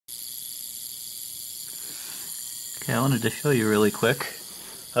Okay, I wanted to show you really quick.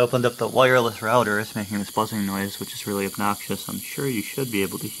 I opened up the wireless router. It's making this buzzing noise, which is really obnoxious. I'm sure you should be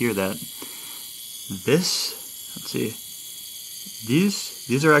able to hear that. This, let's see,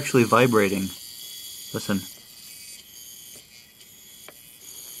 these are actually vibrating. Listen.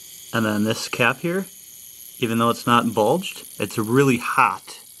 And then this cap here, even though it's not bulged, it's really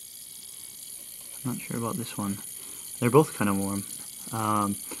hot. I'm not sure about this one. They're both kind of warm.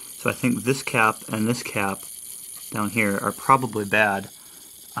 So I think this cap and this cap down here are probably bad.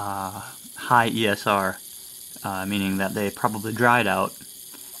 High ESR, meaning that they probably dried out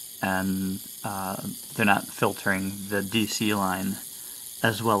and they're not filtering the DC line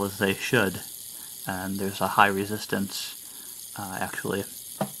as well as they should. And there's a high resistance, actually,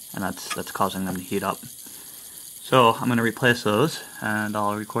 and that's causing them to heat up. So I'm going to replace those, and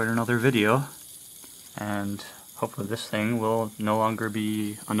I'll record another video, and hopefully this thing will no longer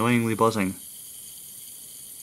be annoyingly buzzing.